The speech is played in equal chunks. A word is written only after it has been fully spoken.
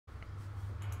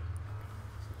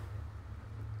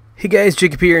Hey guys,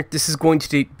 Jacob here. This is going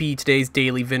to be today's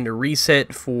daily vendor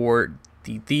reset for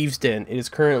the Thieves Den. It is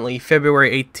currently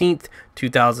February 18th,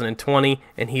 2020,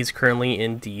 and he's currently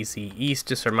in DZ East.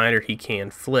 Just a reminder, he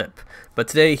can flip. But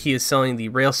today he is selling the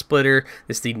Rail Splitter.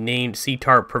 This is the named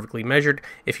C-Tarp Perfectly Measured.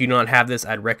 If you do not have this,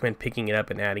 I'd recommend picking it up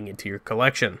and adding it to your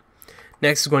collection.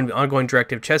 Next is going to be Ongoing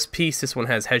Directive Chest Piece. This one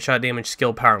has headshot damage,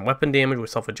 skill power, and weapon damage with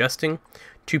self-adjusting.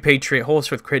 2 Patriot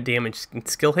holster with crit damage and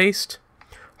skill haste.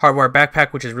 Hardwire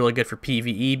backpack, which is really good for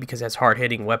PvE because it has hard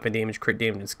hitting, weapon damage, crit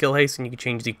damage, and skill haste, and you can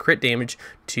change the crit damage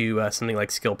to something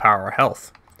like skill power or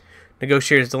health.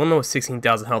 Negotiator's Dilemma with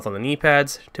 16,000 health on the knee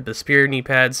pads. Tip of the Spear knee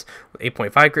pads with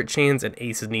 8.5 crit chance, and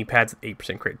Ace's knee pads with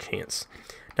 8% crit chance.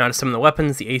 Now to some of the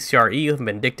weapons, the ACRE with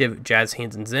Vindictive, Jazz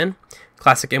Hands, and Zen.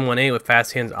 Classic M1A with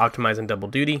Fast Hands, Optimize, and Double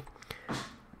Duty.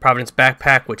 Providence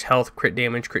backpack, which health, crit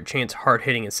damage, crit chance, hard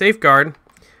hitting, and safeguard.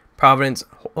 Providence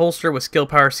holster with skill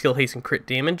power, skill haste, and crit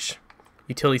damage.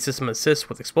 Utility system assist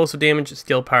with explosive damage,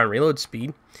 skill power, and reload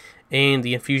speed. And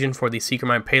the infusion for the Seeker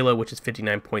Mind payload, which is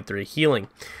 59.3 healing.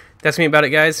 That's me about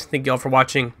it, guys. Thank you all for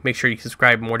watching. Make sure you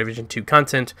subscribe for more Division 2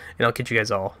 content, and I'll catch you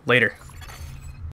guys all later.